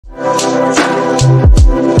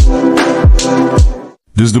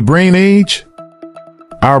Does the brain age?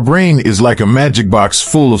 Our brain is like a magic box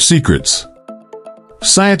full of secrets.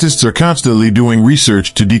 Scientists are constantly doing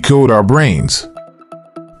research to decode our brains.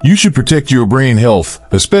 You should protect your brain health,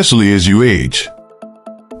 especially as you age.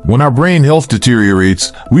 When our brain health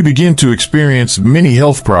deteriorates, we begin to experience many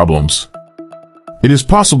health problems. It is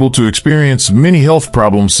possible to experience many health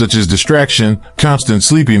problems such as distraction, constant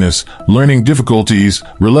sleepiness, learning difficulties,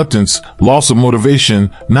 reluctance, loss of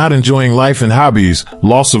motivation, not enjoying life and hobbies,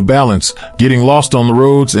 loss of balance, getting lost on the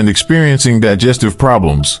roads, and experiencing digestive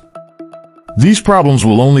problems. These problems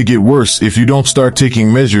will only get worse if you don't start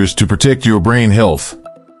taking measures to protect your brain health.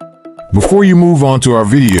 Before you move on to our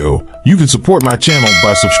video, you can support my channel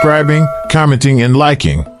by subscribing, commenting, and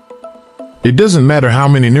liking. It doesn't matter how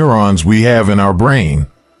many neurons we have in our brain.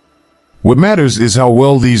 What matters is how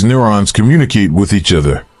well these neurons communicate with each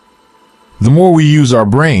other. The more we use our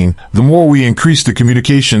brain, the more we increase the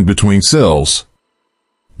communication between cells.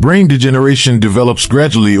 Brain degeneration develops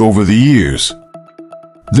gradually over the years.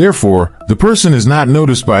 Therefore, the person is not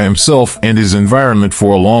noticed by himself and his environment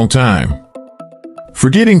for a long time.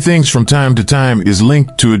 Forgetting things from time to time is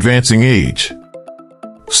linked to advancing age.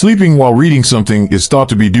 Sleeping while reading something is thought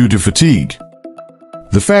to be due to fatigue.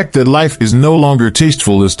 The fact that life is no longer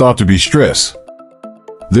tasteful is thought to be stress.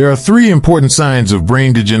 There are 3 important signs of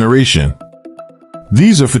brain degeneration.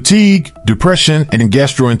 These are fatigue, depression, and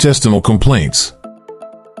gastrointestinal complaints.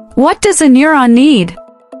 What does a neuron need?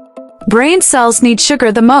 Brain cells need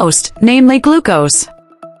sugar the most, namely glucose.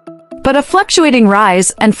 But a fluctuating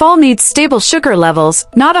rise and fall needs stable sugar levels,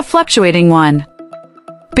 not a fluctuating one.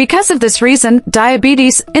 Because of this reason,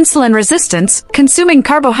 diabetes, insulin resistance, consuming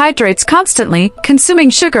carbohydrates constantly, consuming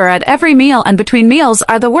sugar at every meal and between meals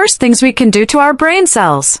are the worst things we can do to our brain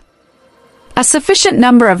cells. A sufficient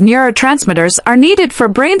number of neurotransmitters are needed for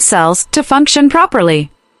brain cells to function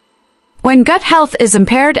properly. When gut health is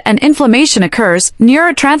impaired and inflammation occurs,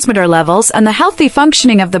 neurotransmitter levels and the healthy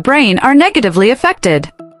functioning of the brain are negatively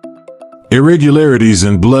affected. Irregularities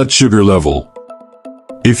in blood sugar level.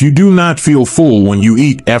 If you do not feel full when you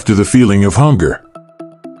eat after the feeling of hunger.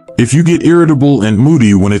 If you get irritable and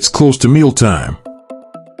moody when it's close to mealtime.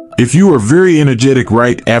 If you are very energetic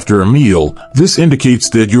right after a meal, this indicates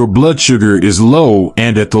that your blood sugar is low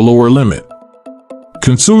and at the lower limit.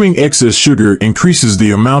 Consuming excess sugar increases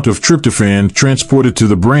the amount of tryptophan transported to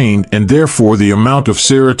the brain and therefore the amount of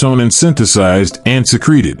serotonin synthesized and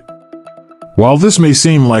secreted. While this may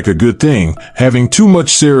seem like a good thing, having too much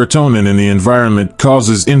serotonin in the environment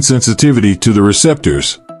causes insensitivity to the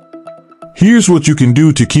receptors. Here's what you can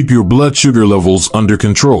do to keep your blood sugar levels under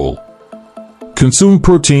control. Consume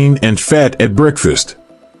protein and fat at breakfast.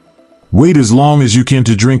 Wait as long as you can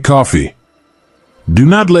to drink coffee. Do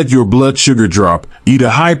not let your blood sugar drop. Eat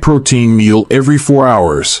a high-protein meal every 4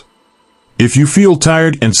 hours. If you feel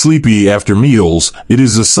tired and sleepy after meals, it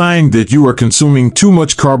is a sign that you are consuming too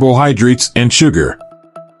much carbohydrates and sugar.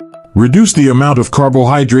 Reduce the amount of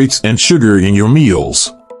carbohydrates and sugar in your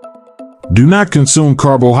meals. Do not consume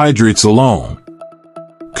carbohydrates alone.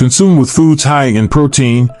 Consume with foods high in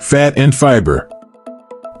protein, fat, and fiber.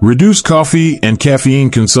 Reduce coffee and caffeine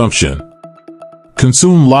consumption.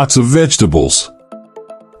 Consume lots of vegetables.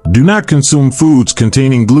 Do not consume foods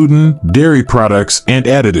containing gluten, dairy products, and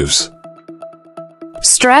additives.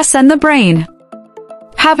 Stress and the brain.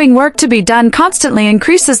 Having work to be done constantly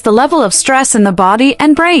increases the level of stress in the body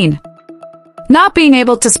and brain. Not being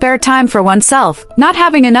able to spare time for oneself, not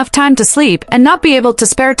having enough time to sleep, and not be able to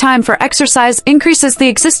spare time for exercise increases the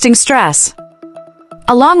existing stress.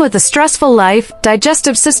 Along with a stressful life,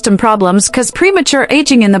 digestive system problems cause premature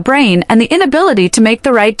aging in the brain and the inability to make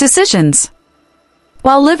the right decisions.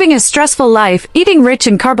 While living a stressful life, eating rich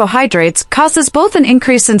in carbohydrates causes both an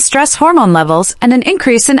increase in stress hormone levels and an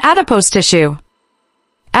increase in adipose tissue.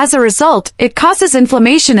 As a result, it causes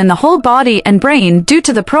inflammation in the whole body and brain due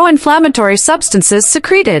to the pro-inflammatory substances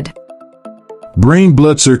secreted. Brain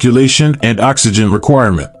blood circulation and oxygen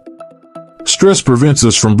requirement. Stress prevents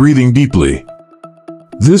us from breathing deeply.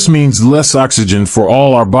 This means less oxygen for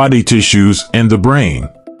all our body tissues and the brain.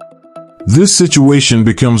 This situation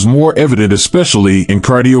becomes more evident especially in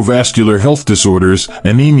cardiovascular health disorders,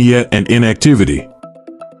 anemia, and inactivity.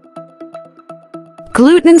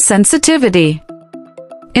 Gluten sensitivity.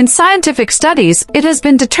 In scientific studies, it has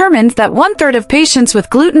been determined that 1/3 of patients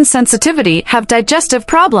with gluten sensitivity have digestive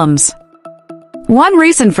problems. One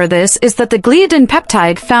reason for this is that the gliadin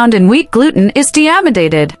peptide found in wheat gluten is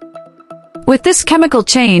deamidated. With this chemical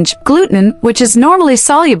change, gluten, which is normally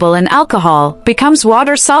soluble in alcohol, becomes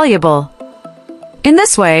water-soluble. In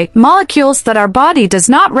this way, molecules that our body does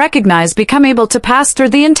not recognize become able to pass through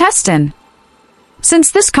the intestine.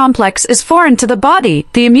 Since this complex is foreign to the body,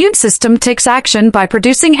 the immune system takes action by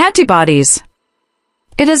producing antibodies.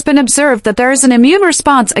 It has been observed that there is an immune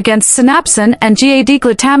response against synapsin and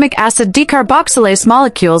glutamic acid decarboxylase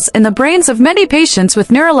molecules in the brains of many patients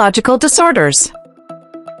with neurological disorders.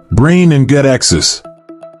 Brain and gut axis.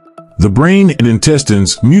 The brain and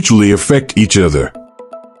intestines mutually affect each other.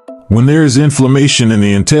 When there is inflammation in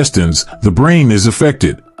the intestines, the brain is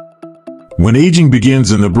affected. When aging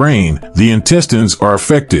begins in the brain, the intestines are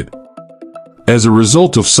affected. As a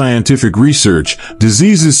result of scientific research,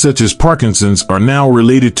 diseases such as Parkinson's are now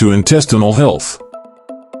related to intestinal health.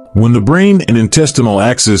 When the brain and intestinal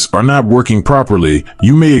axis are not working properly,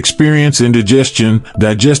 you may experience indigestion,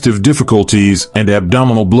 digestive difficulties, and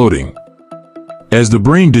abdominal bloating. As the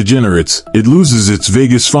brain degenerates, it loses its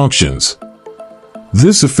vagus functions.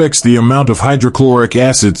 This affects the amount of hydrochloric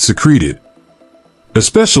acid secreted.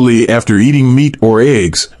 Especially after eating meat or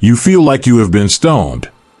eggs, you feel like you have been stoned.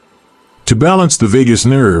 To balance the vagus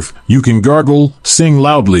nerve, you can gargle, sing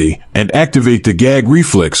loudly, and activate the gag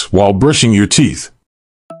reflex while brushing your teeth.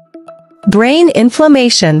 Brain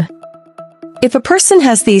inflammation. If a person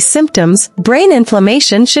has these symptoms, brain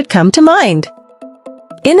inflammation should come to mind.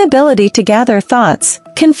 Inability to gather thoughts,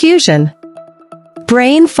 confusion.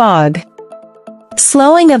 Brain fog.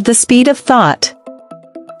 Slowing of the speed of thought.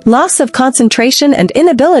 Loss of concentration and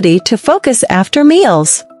inability to focus after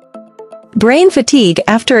meals. Brain fatigue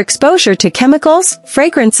after exposure to chemicals,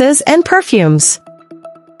 fragrances, and perfumes.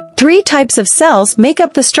 3 types of cells make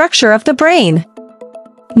up the structure of the brain.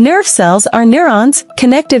 Nerve cells are neurons,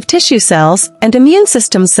 connective tissue cells, and immune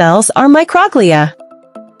system cells are microglia.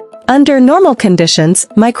 Under normal conditions,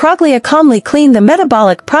 microglia calmly clean the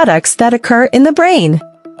metabolic products that occur in the brain.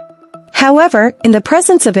 However, in the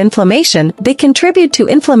presence of inflammation, they contribute to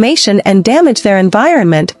inflammation and damage their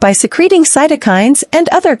environment by secreting cytokines and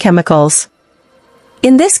other chemicals.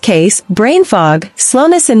 In this case, brain fog,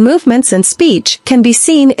 slowness in movements and speech can be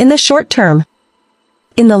seen in the short term.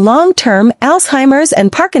 In the long term, Alzheimer's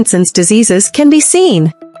and Parkinson's diseases can be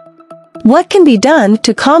seen. What can be done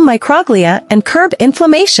to calm microglia and curb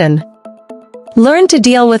inflammation? Learn to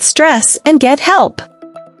deal with stress and get help.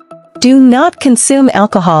 Do not consume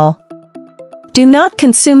alcohol. Do not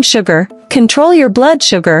consume sugar, control your blood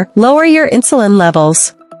sugar, lower your insulin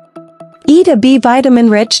levels. Eat a B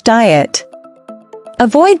vitamin-rich diet.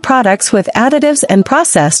 Avoid products with additives and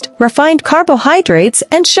processed, refined carbohydrates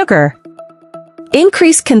and sugar.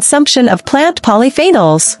 Increase consumption of plant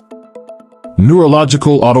polyphenols.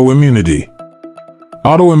 Neurological autoimmunity.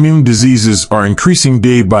 Autoimmune diseases are increasing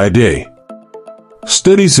day by day.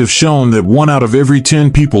 Studies have shown that 1 out of every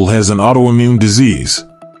 10 people has an autoimmune disease.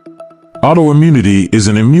 Autoimmunity is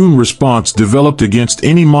an immune response developed against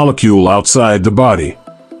any molecule outside the body.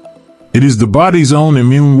 It is the body's own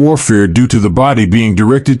immune warfare due to the body being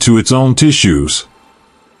directed to its own tissues.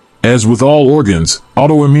 As with all organs,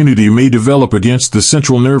 autoimmunity may develop against the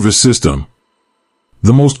central nervous system.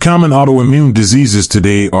 The most common autoimmune diseases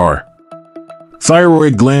today are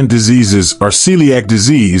thyroid gland diseases are celiac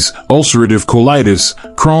disease, ulcerative colitis,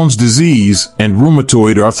 Crohn's disease, and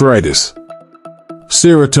rheumatoid arthritis.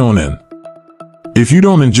 Serotonin. If you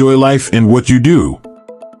don't enjoy life in what you do,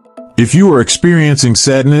 if you are experiencing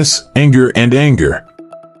sadness, anger,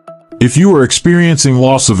 if you are experiencing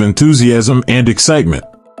loss of enthusiasm and excitement,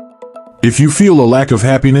 if you feel a lack of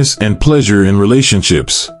happiness and pleasure in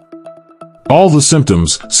relationships, all the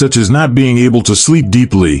symptoms, such as not being able to sleep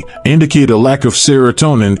deeply, indicate a lack of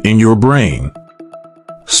serotonin in your brain.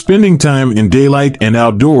 Spending time in daylight and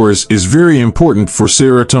outdoors is very important for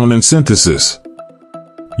serotonin synthesis.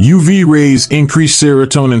 UV rays increase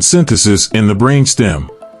serotonin synthesis in the brainstem.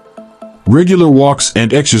 Regular walks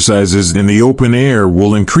and exercises in the open air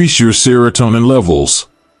will increase your serotonin levels.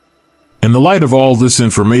 In the light of all this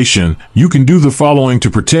information, you can do the following to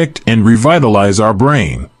protect and revitalize our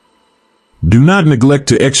brain. Do not neglect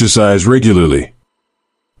to exercise regularly.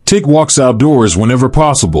 Take walks outdoors whenever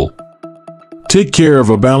possible. Take care of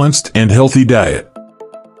a balanced and healthy diet.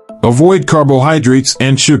 Avoid carbohydrates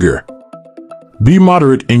and sugar. Be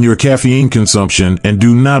moderate in your caffeine consumption and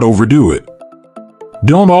do not overdo it.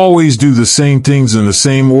 Don't always do the same things in the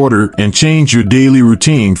same order and change your daily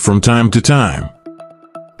routine from time to time.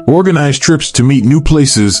 Organize trips to meet new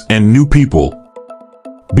places and new people.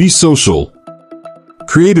 Be social.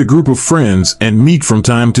 Create a group of friends and meet from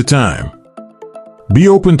time to time. Be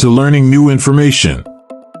open to learning new information.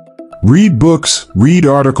 Read books, read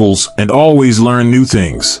articles, and always learn new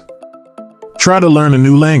things. Try to learn a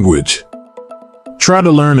new language. Try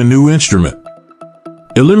to learn a new instrument.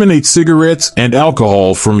 Eliminate cigarettes and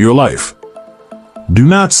alcohol from your life. Do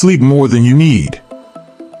not sleep more than you need.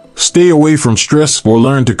 Stay away from stress or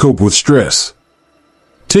learn to cope with stress.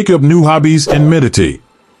 Take up new hobbies and meditate.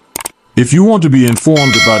 If you want to be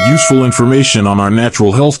informed about useful information on our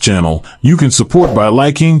Natural Health channel, you can support by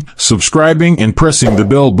liking, subscribing, and pressing the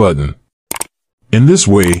bell button. In this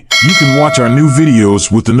way, you can watch our new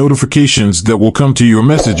videos with the notifications that will come to your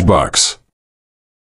message box.